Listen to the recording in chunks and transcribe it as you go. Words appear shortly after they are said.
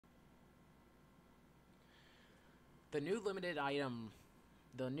the new limited item,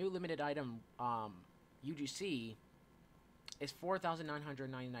 UGC is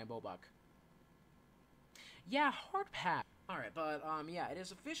 4,999 Bobuk. Yeah, hard pass. Alright, but, yeah, it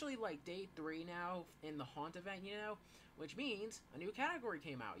is officially, like, day 3 now in the Haunt event, you know? Which means a new category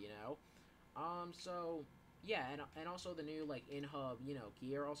came out, you know? So, yeah, and also the new, like, in-hub, you know,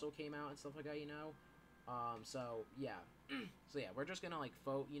 gear also came out and stuff like that, you know? So, yeah. So, yeah, we're just gonna, like,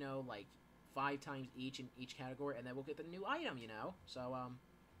 vote, you know, like, 5 times each in each category, and then we'll get the new item, you know? So,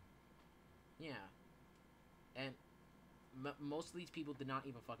 yeah. And most of these people did not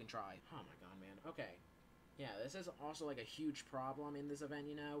even fucking try. Oh my god, man. Okay. Yeah, this is also, like, a huge problem in this event,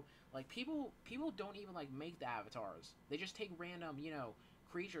 you know? Like, people don't even, like, make the avatars. They just take random, you know,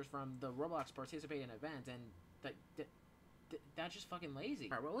 creatures from the Roblox participating event, and that's just fucking lazy.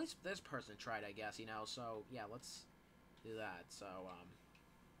 Alright, well, at least this person tried, I guess, you know? So, yeah, let's do that. So,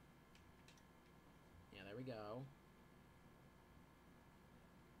 yeah, there we go.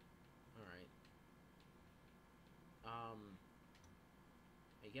 Alright.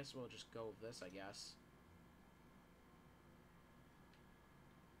 I guess we'll just go with this, I guess.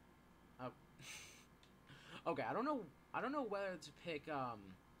 Oh. Okay, I don't know whether to pick,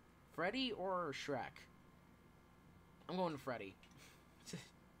 Freddy or Shrek. I'm going to Freddy.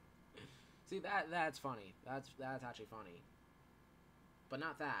 See, that's funny. That's actually funny. But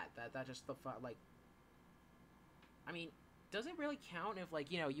not that. That just the like. I mean, does it really count if,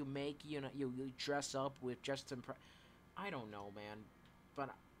 like, you know, you make, you know, you dress up with just to impress? I don't know, man. But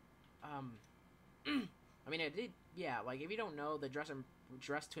I mean, it did. Yeah, like, if you don't know, the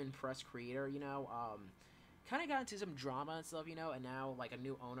dress to impress creator, you know, kind of got into some drama and stuff, you know, and now, like, a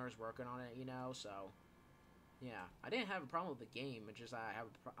new owner is working on it, you know, so. Yeah, I didn't have a problem with the game. It's just I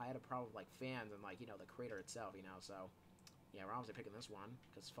had a problem with, like, fans and, like, you know, the creator itself, you know. So yeah, we're obviously picking this one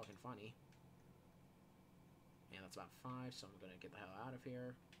because it's fucking funny. And that's about 5, so I'm gonna get the hell out of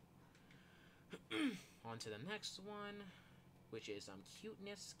here. On to the next one, which is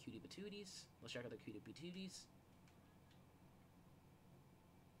cuteness, cutie patooties. Let's check out the cutie patooties.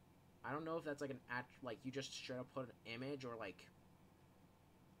 I don't know if that's like an like you just straight up put an image or like.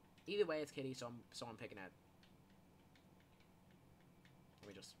 Either way, it's kitty, so I'm picking it. Let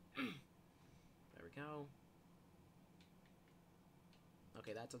me just... There we go.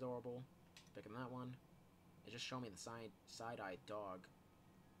 Okay, that's adorable. Picking that one. It just showed me the side-eyed dog.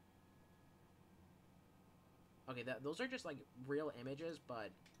 Okay, those are just, like, real images,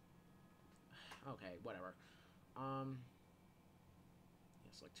 but... Okay, whatever. Yeah,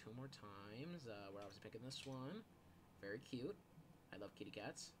 so, like, 2 more times. We're obviously picking this one. Very cute. I love kitty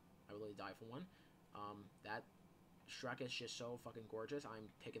cats. I would really die for one. That... Shrek is just so fucking gorgeous. I'm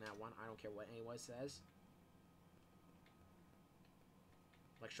picking that one. I don't care what anyone says.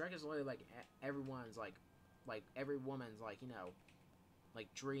 Like, Shrek is literally, like, everyone's, like, every woman's, like, you know,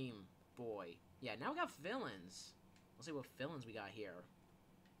 like, dream boy. Yeah, now we got villains. Let's see what villains we got here.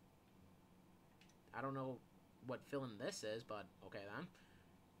 I don't know what villain this is, but okay, then.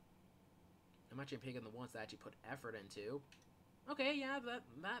 I'm actually picking the ones that actually put effort into. Okay, yeah,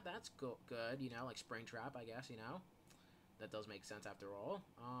 that's good, you know, like Springtrap, I guess, you know. That does make sense after all.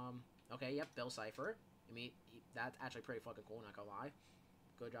 Okay, yep, Bill Cipher. I mean, that's actually pretty fucking cool, not gonna lie.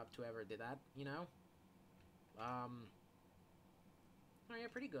 Good job to whoever did that, you know. Oh yeah,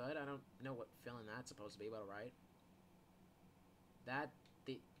 pretty good. I don't know what villain that's supposed to be, but alright. That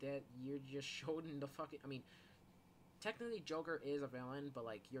you're just showing the fucking... I mean, technically Joker is a villain, but,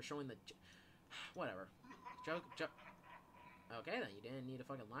 like, you're showing the... Whatever. Joker... Okay, then, you didn't need to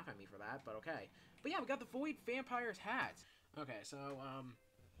fucking laugh at me for that, but okay. But yeah, we got the Void Vampire's hat. Okay, so,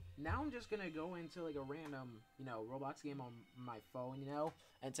 now I'm just gonna go into, like, a random, you know, Roblox game on my phone, you know?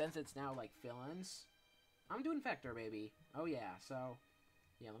 And since it's now, like, villains, I'm doing Vector, baby. Oh, yeah, so,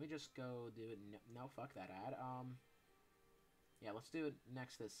 yeah, let me just go do it. No, fuck that ad. Yeah, let's do it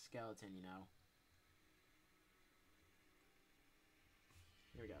next to Skeleton, you know?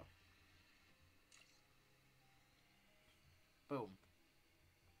 Here we go. Boom.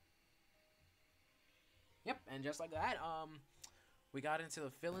 Yep, and just like that, we got into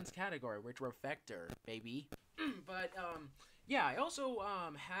the villains category, which were Vector, baby. But, yeah, I also,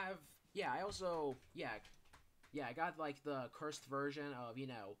 I got, like, the cursed version of, you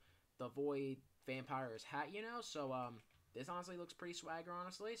know, the Void Vampire's hat, you know? So, this honestly looks pretty swagger,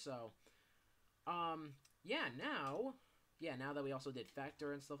 honestly, so, yeah, now that we also did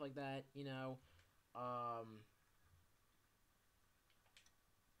Vector and stuff like that, you know,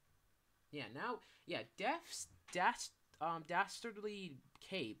 yeah, now, yeah, dastardly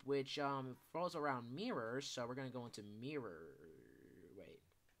cape, which, falls around mirrors, so we're gonna go into mirror, wait.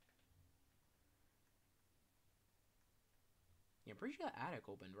 Yeah, I'm pretty sure the attic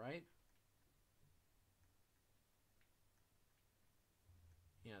opened, right?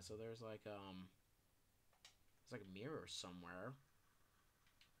 Yeah, so there's like a mirror somewhere.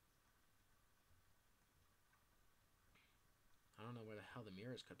 I don't know where the hell the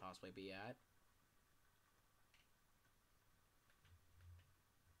mirrors could possibly be at.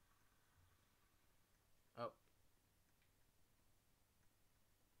 Oh.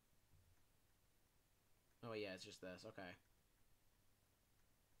 Oh yeah, it's just this. Okay.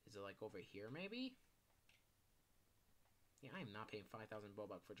 Is it like over here maybe? Yeah, I am not paying 5,000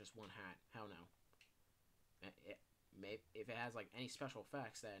 Robux for just one hat. Hell no. If it has like any special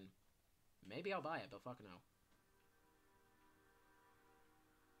effects, then maybe I'll buy it, but fuck no.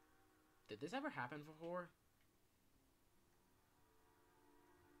 Did this ever happen before?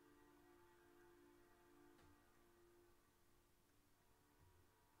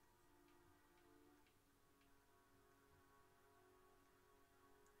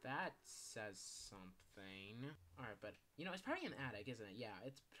 That says something. Alright, but, you know, it's probably an attic, isn't it? Yeah,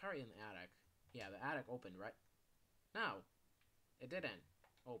 it's probably an attic. Yeah, the attic opened, right? No, it didn't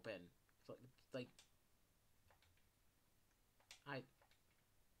open. So, like,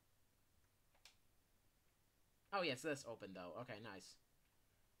 oh, yes, this opened, though. Okay, nice.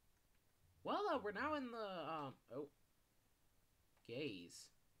 Well, we're now in the, oh. Gaze.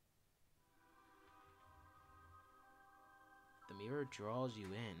 The mirror draws you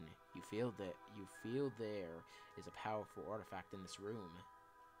in. You feel there is a powerful artifact in this room.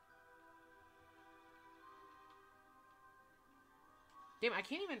 Damn, I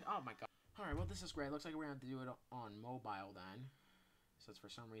can't even... Oh, my God. Alright, well, this is great. Looks like we're going to have to do it on mobile, then. Since for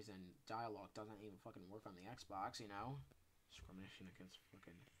some reason, dialogue doesn't even fucking work on the Xbox, you know? Discrimination against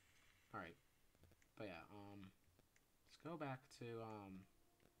fucking... Alright. But yeah, let's go back to,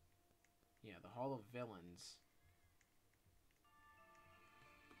 yeah, the Hall of Villains.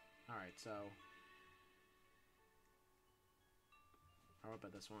 Alright, so... How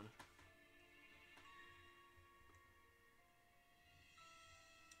about this one?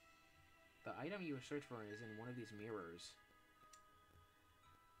 The item you search for is in one of these mirrors.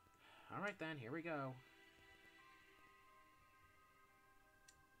 Alright then, here we go.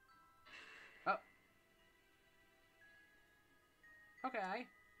 Oh. Okay.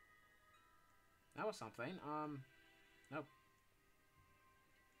 That was something. Nope.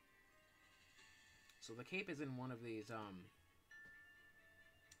 So the cape is in one of these,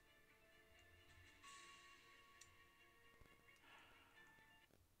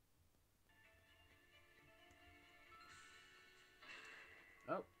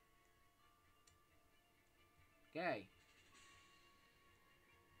 Oh. Okay.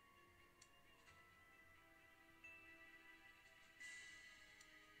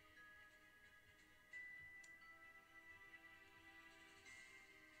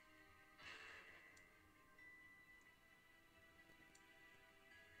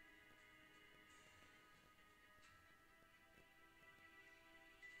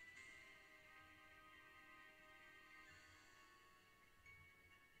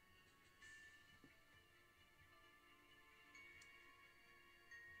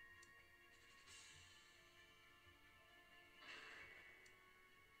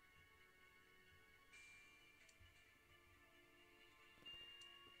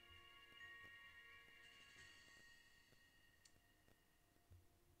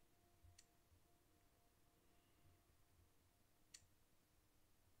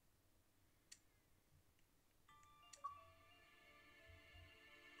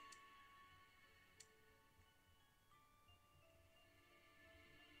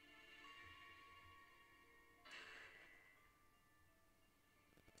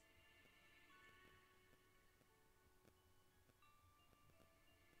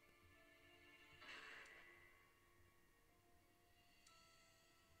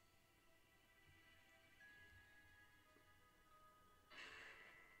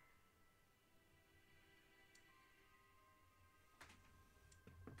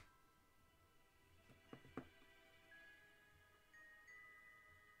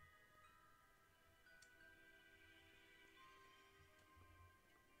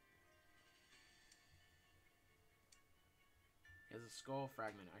 There's a skull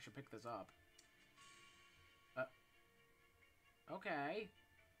fragment. I should pick this up. Okay.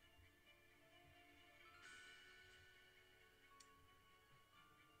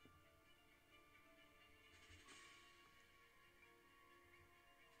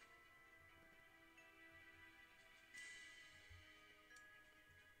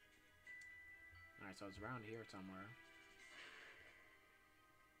 Alright, so it's around here somewhere.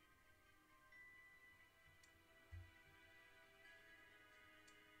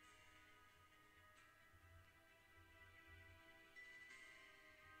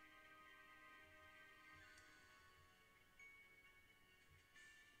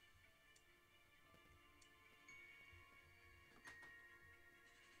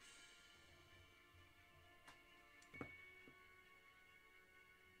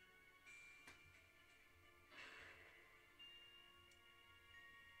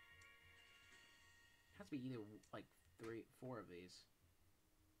 to be either, like, 3, 4 of these.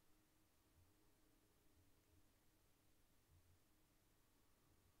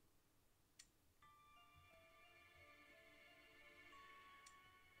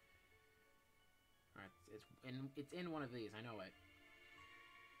 Alright, it's in one of these, I know it.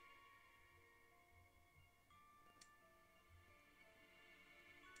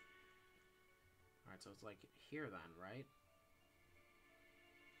 Alright, so it's like here then, right?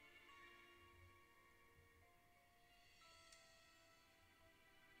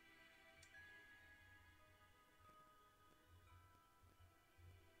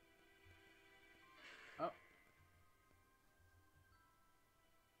 Oh.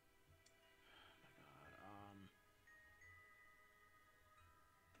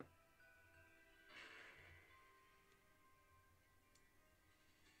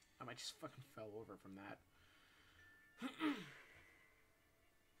 I just fucking fell over from that.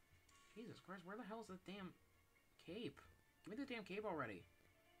 Jesus Christ, where the hell is the damn cape? Give me the damn cape already.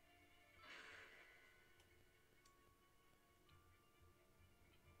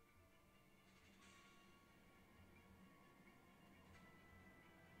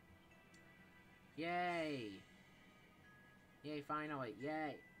 Yay! Yay, finally.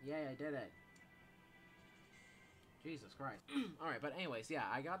 Yay. Yay, I did it. Jesus Christ. Alright, but anyways, yeah,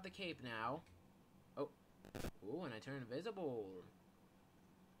 I got the cape now. Oh. Ooh, and I turn invisible.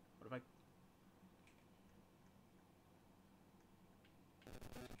 What if I...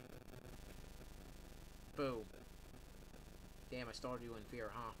 Boo. Damn, I started you in fear,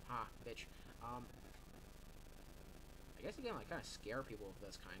 huh? Ha, bitch. I guess you can, like, kind of scare people with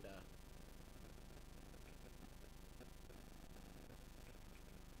this, kind of.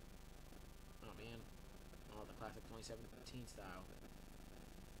 Oh, man. Oh, the classic 2017 style.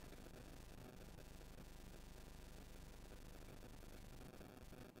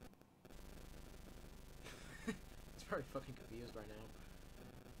 It's very fucking confused right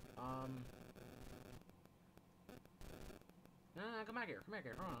now. No, come back here. Come back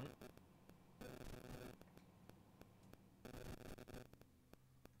here. Hold on.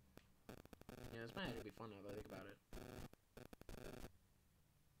 Yeah, this might actually be fun now that I think about it.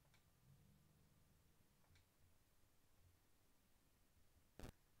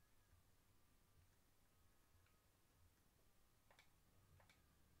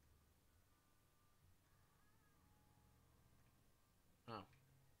 Oh.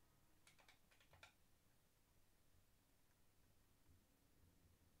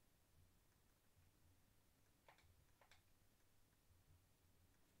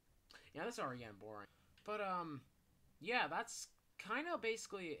 Yeah, this is already getting boring. But, yeah, that's kind of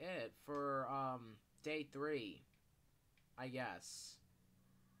basically it for, day 3. I guess.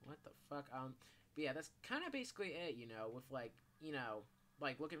 What the fuck? But yeah, that's kind of basically it, you know, with, like, you know,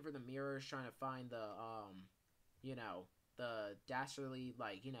 like, looking for the mirrors, trying to find the, you know, the dastardly,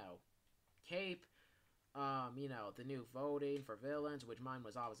 like, you know, cape, you know, the new voting for villains, which mine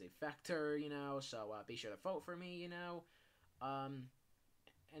was obviously Vector, you know, so, be sure to vote for me, you know,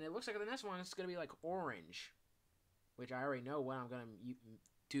 and it looks like the next one is gonna be, like, orange, which I already know what I'm gonna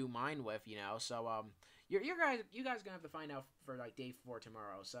do mine with, you know, so, you guys gonna have to find out for, like, day 4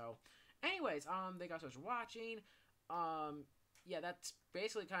 tomorrow, so, anyways, thank you guys so much for watching, yeah, that's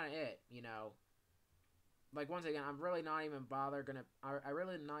basically kind of it, you know. Like, once again, I'm really not even I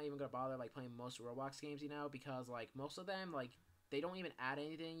really not even gonna bother, like, playing most Roblox games, you know, because, like, most of them, like, they don't even add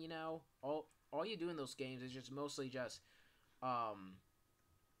anything, you know. All you do in those games is just mostly just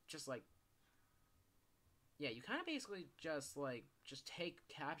like, yeah, you kind of basically just, like, just take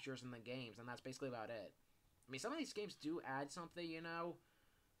captures in the games, and that's basically about it. I mean, some of these games do add something, you know,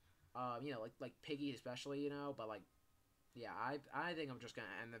 like Piggy especially, you know, but, like, yeah, I think I'm just gonna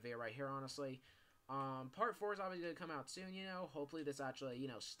end the video right here, honestly. Part 4 is obviously gonna come out soon, you know. Hopefully this actually, you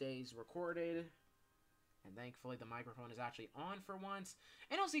know, stays recorded. And thankfully the microphone is actually on for once.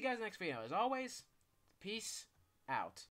 And I'll see you guys next video. As always, peace out.